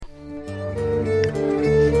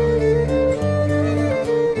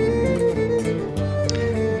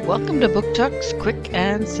Welcome to Book Talks Quick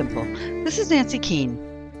and Simple. This is Nancy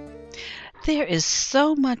Keene. There is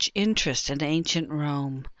so much interest in ancient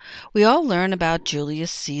Rome. We all learn about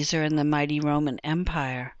Julius Caesar and the mighty Roman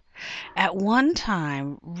Empire. At one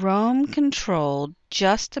time, Rome controlled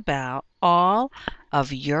just about all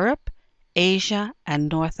of Europe, Asia, and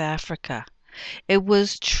North Africa. It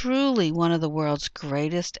was truly one of the world's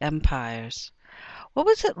greatest empires. What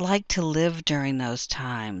was it like to live during those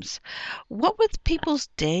times? What were people's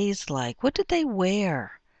days like? What did they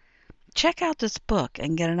wear? Check out this book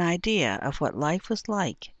and get an idea of what life was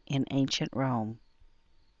like in ancient Rome.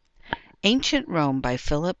 Ancient Rome by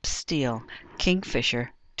Philip Steele,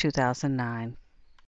 Kingfisher, 2009.